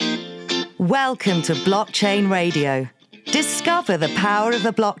Welcome to Blockchain Radio. Discover the power of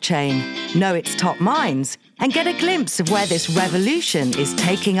the blockchain, know its top minds, and get a glimpse of where this revolution is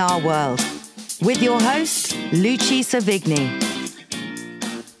taking our world. With your host, Luci Savigny.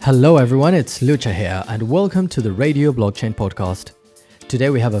 Hello everyone, it's Lucia here, and welcome to the Radio Blockchain Podcast. Today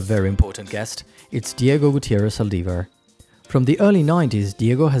we have a very important guest. It's Diego Gutierrez Saldivar. From the early 90s,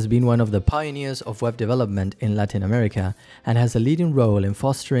 Diego has been one of the pioneers of web development in Latin America and has a leading role in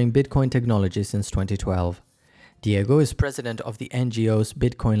fostering Bitcoin technology since 2012. Diego is president of the NGOs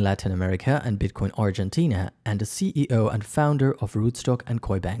Bitcoin Latin America and Bitcoin Argentina and the CEO and founder of Rootstock and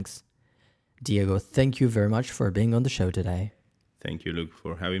Coinbanks. Diego, thank you very much for being on the show today. Thank you, Luke,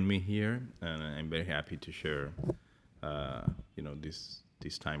 for having me here, and I'm very happy to share,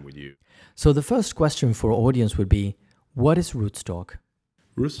 this time with you. So the first question for our audience would be, what is Rootstock?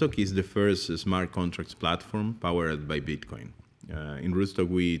 Rootstock is the first smart contracts platform powered by Bitcoin. In Rootstock,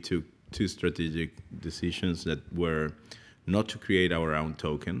 we took two strategic decisions that were not to create our own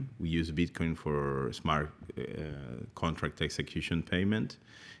token. We use Bitcoin for smart contract execution payment.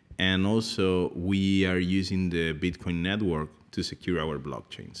 And also, we are using the Bitcoin network to secure our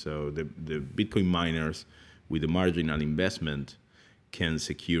blockchain. So the Bitcoin miners with a marginal investment can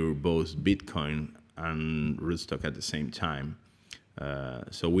secure both Bitcoin and Rootstock at the same time.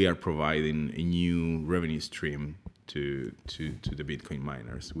 So we are providing a new revenue stream to the Bitcoin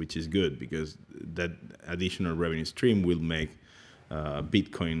miners, which is good because that additional revenue stream will make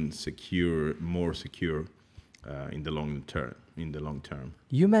Bitcoin more secure in the long term.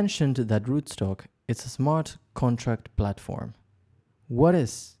 You mentioned that Rootstock is a smart contract platform. What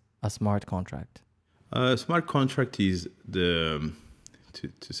is a smart contract? A smart contract is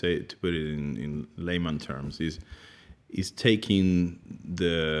to put it in layman terms, is taking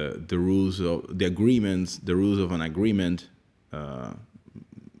the rules of the agreements, the rules of an agreement,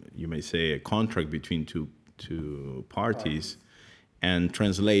 you may say a contract between two parties, and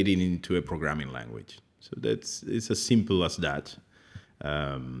translating into a programming language. So it's as simple as that.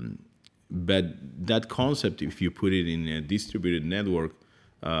 But that concept, if you put it in a distributed network,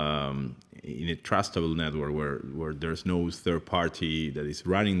 in a trustable network where there's no third party that is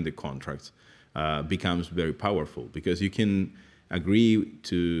running the contracts, becomes very powerful because you can agree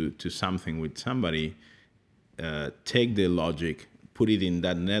to something with somebody, take the logic, put it in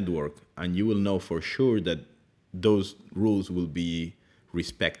that network, and you will know for sure that those rules will be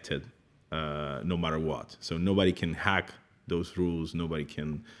respected no matter what. So nobody can hack those rules, nobody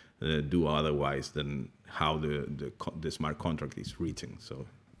can do otherwise than how the smart contract is written.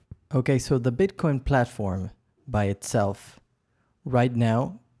 Okay, so the Bitcoin platform by itself right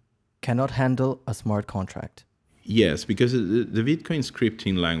now cannot handle a smart contract. Yes, because the Bitcoin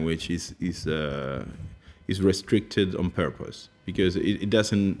scripting language is restricted on purpose because it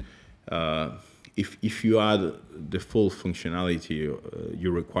doesn't. If you add the full functionality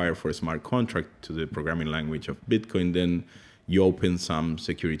you require for a smart contract to the programming language of Bitcoin, then you open some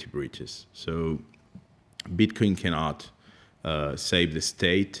security breaches. So Bitcoin cannot save the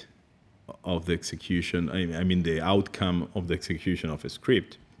state of the execution, I mean the outcome of the execution of a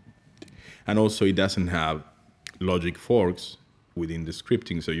script. And also it doesn't have logic forks within the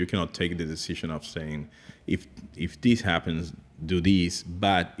scripting, so you cannot take the decision of saying, if this happens, do this,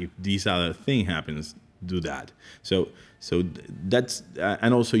 but if this other thing happens, do that. So that's,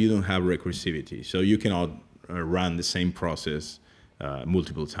 and also you don't have recursivity, so you cannot run the same process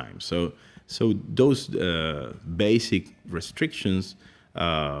multiple times. So those basic restrictions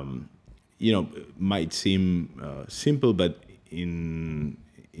might seem simple, but in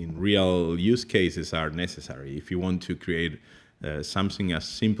real use cases are necessary. If you want to create something as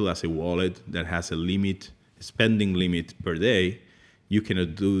simple as a wallet that has a spending limit per day, you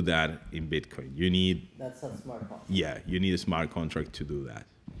cannot do that in Bitcoin. That's a smart contract. Yeah, you need a smart contract to do that.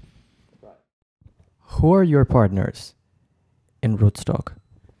 Right. Who are your partners in Rootstock?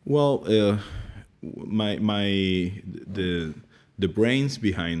 Well, the brains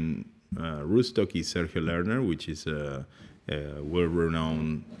behind Rootstock is Sergio Lerner, which is a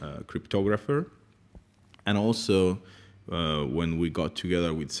well-renowned cryptographer. And also, when we got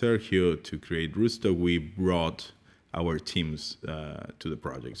together with Sergio to create Rootstock, we brought our teams to the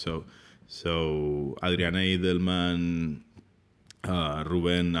project. So Adriana Edelman,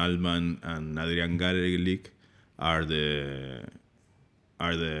 Ruben Alman, and Adrian Garelik are the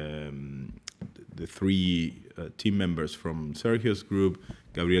three team members from Sergio's group.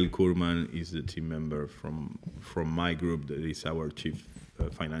 Gabriel Kurman is the team member from my group, that is our chief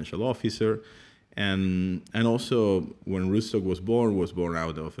financial officer. And also, when Rootstock was born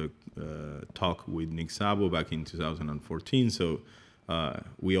out of a talk with Nick Szabo back in 2014. So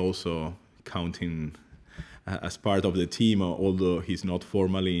we also counting as part of the team, although he's not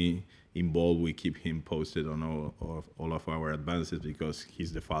formally involved. We keep him posted on all of our advances because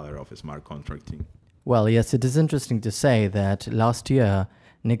he's the father of smart contracting. Well, yes, it is interesting to say that last year,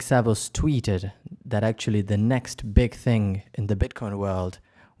 Nick Savos tweeted that actually the next big thing in the Bitcoin world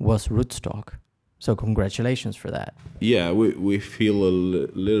was Rootstock. So congratulations for that. Yeah, we feel a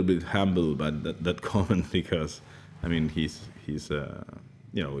little bit humbled by that comment because, I mean, he's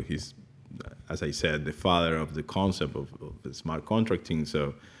as I said, the father of the concept of smart contracting.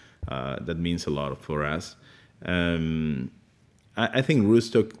 So that means a lot for us. I think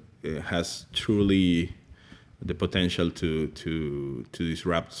Rootstock has truly the potential to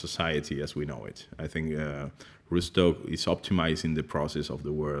disrupt society as we know it. I think Rootstock is optimizing the process of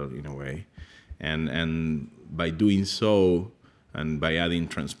the world in a way, and by doing so, and by adding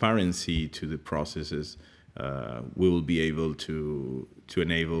transparency to the processes, we will be able to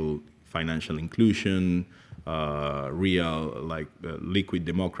enable financial inclusion, real liquid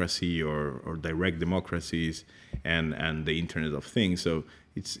democracy or direct democracies, and the Internet of Things. So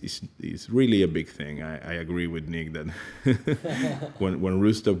it's really a big thing. I agree with Nick that when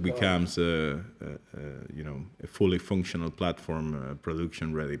Rootstock becomes a fully functional platform, a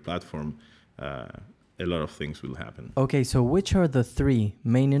production-ready platform, a lot of things will happen. Okay, so which are the 3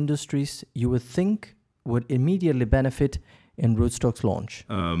 main industries you would think would immediately benefit in Rootstock's launch?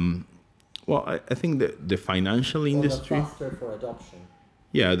 Well, I think the financial industry. Or the faster for adoption.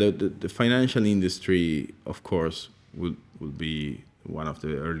 Yeah, the financial industry, of course, will be one of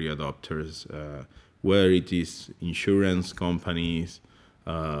the early adopters, where it is insurance companies.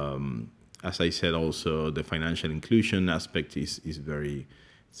 As I said, also the financial inclusion aspect is very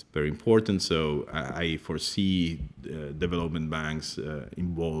important. So I foresee development banks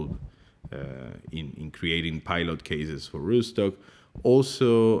involved in creating pilot cases for Rootstock.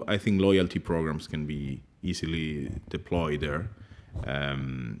 Also, I think loyalty programs can be easily deployed there,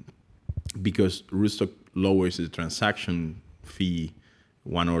 because Rootstock lowers the transaction fee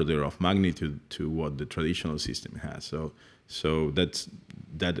 1 order of magnitude to what the traditional system has. So that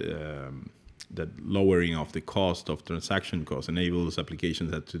lowering of the cost of transaction costs enables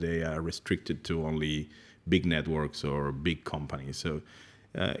applications that today are restricted to only big networks or big companies. So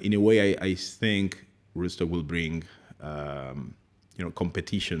in a way, I think Rootstock will bring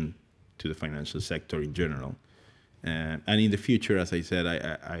competition to the financial sector in general. And in the future, as I said,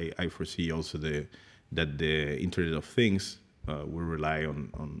 I foresee also that the Internet of Things will rely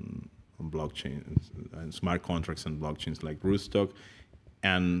on blockchain and smart contracts and blockchains like Rootstock,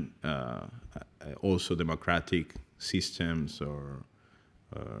 and also democratic systems or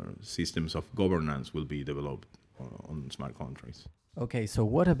systems of governance will be developed on smart contracts. Okay, so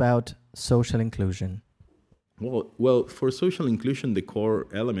what about social inclusion? Well, for social inclusion, the core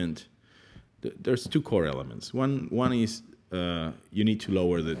element, there's 2 core elements. One is you need to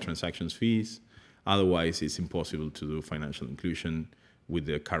lower the transactions fees. Otherwise, it's impossible to do financial inclusion with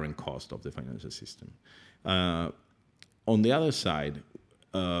the current cost of the financial system. On the other side,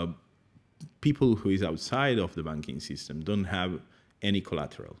 people who is outside of the banking system don't have any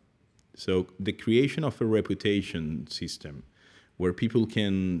collateral. So the creation of a reputation system where people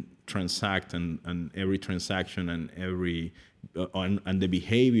can transact and every transaction and and the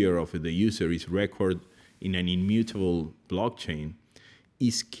behavior of the user is recorded in an immutable blockchain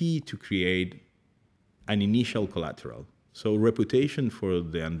is key to create an initial collateral. So reputation for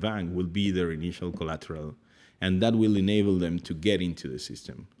the unbanked will be their initial collateral, and that will enable them to get into the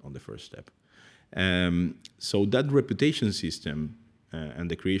system on the first step. So that reputation system and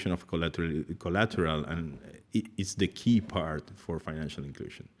the creation of collateral and it's the key part for financial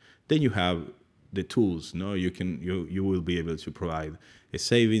inclusion. Then you have the tools. No, you will be able to provide a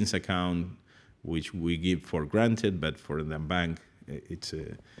savings account, which we give for granted, but for the bank, it's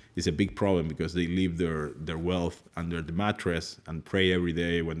a big problem because they leave their wealth under the mattress and pray every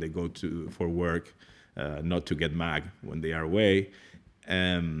day when they go for work, not to get MAG when they are away.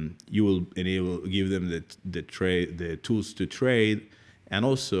 You will give them the tools to trade, and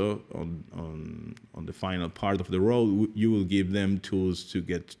also on the final part of the road, you will give them tools to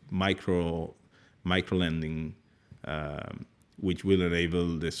get micro lending, which will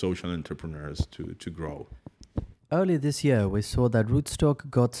enable the social entrepreneurs to grow. Early this year, we saw that Rootstock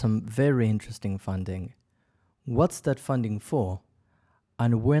got some very interesting funding. What's that funding for?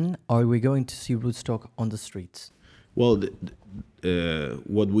 And when are we going to see Rootstock on the streets? Well,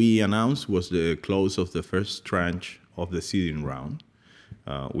 what we announced was the close of the first tranche of the seeding round.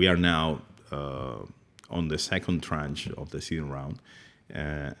 We are now on the second tranche of the seeding round,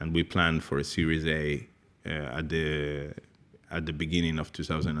 and we plan for a Series A at the beginning of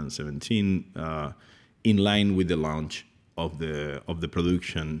 2017, in line with the launch of the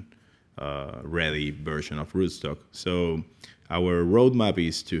production ready version of Rootstock. So our roadmap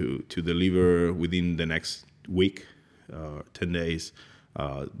is to deliver within the next week, 10 days,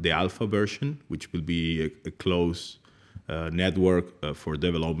 the alpha version, which will be a closed network for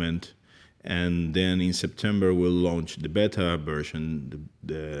development. And then in September, we'll launch the beta version,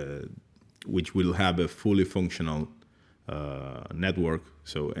 which will have a fully functional network.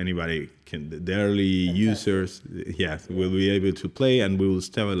 So anybody the early users, will be able to play, and we will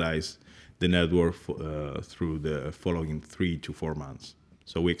stabilize the network through the following 3 to 4 months.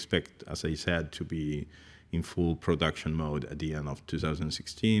 So we expect, as I said, to be in full production mode at the end of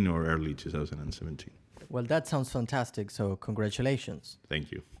 2016 or early 2017. Well, that sounds fantastic. So congratulations.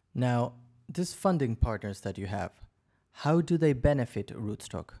 Thank you. Now, these funding partners that you have, how do they benefit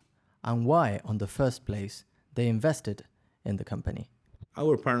Rootstock? And why, on the first place, they invested in the company?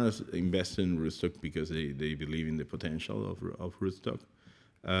 Our partners invest in Rootstock because they believe in the potential of Rootstock.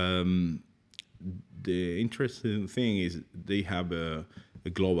 The interesting thing is they have a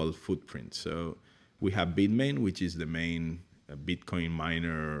global footprint. So we have Bitmain, which is the main Bitcoin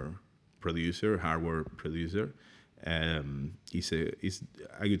miner producer, hardware producer. I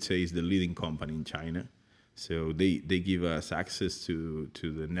would say is the leading company in China. So they give us access to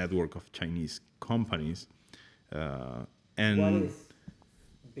the network of Chinese companies. And what is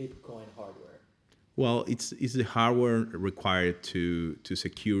Bitcoin hardware? Well, it's the hardware required to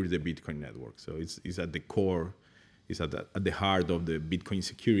secure the Bitcoin network. So it's at the core, it's at the heart of the Bitcoin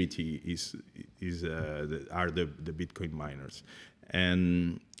security are the Bitcoin miners,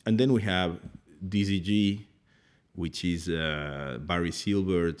 and then we have DZG, which is Barry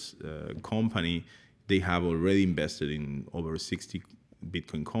Silbert's company. They have already invested in over 60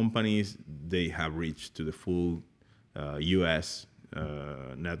 Bitcoin companies. They have reached to the full U.S.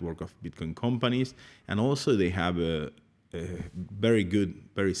 Network of Bitcoin companies, and also they have a very good,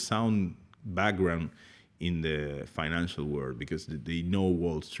 very sound background in the financial world because they know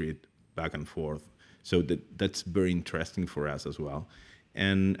Wall Street back and forth. So that's very interesting for us as well.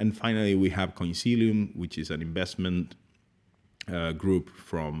 And finally, we have Coinsilium, which is an investment group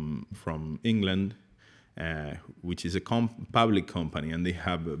from England, which is a public company, and they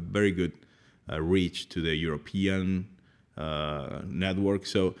have a very good reach to the European network.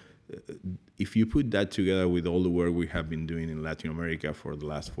 So if you put that together with all the work we have been doing in Latin America for the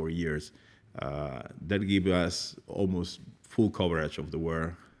last 4 years, that gives us almost full coverage of the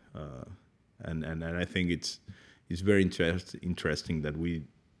world. And I think it's very interesting that we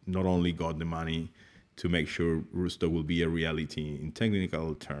not only got the money to make sure Rootstock will be a reality in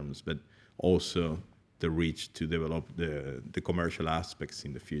technical terms, but also the reach to develop the commercial aspects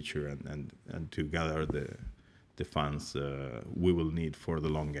in the future and to gather the funds we will need for the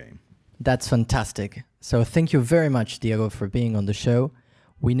long game. That's fantastic. So thank you very much, Diego, for being on the show.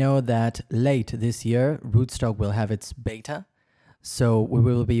 We know that late this year, Rootstock will have its beta. So we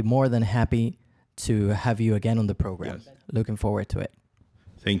will be more than happy to have you again on the program. Yes. Looking forward to it.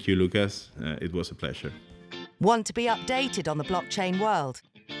 Thank you, Lucas. It was a pleasure. Want to be updated on the blockchain world?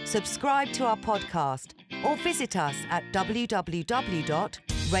 Subscribe to our podcast or visit us at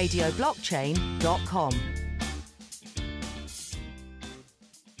www.radioblockchain.com.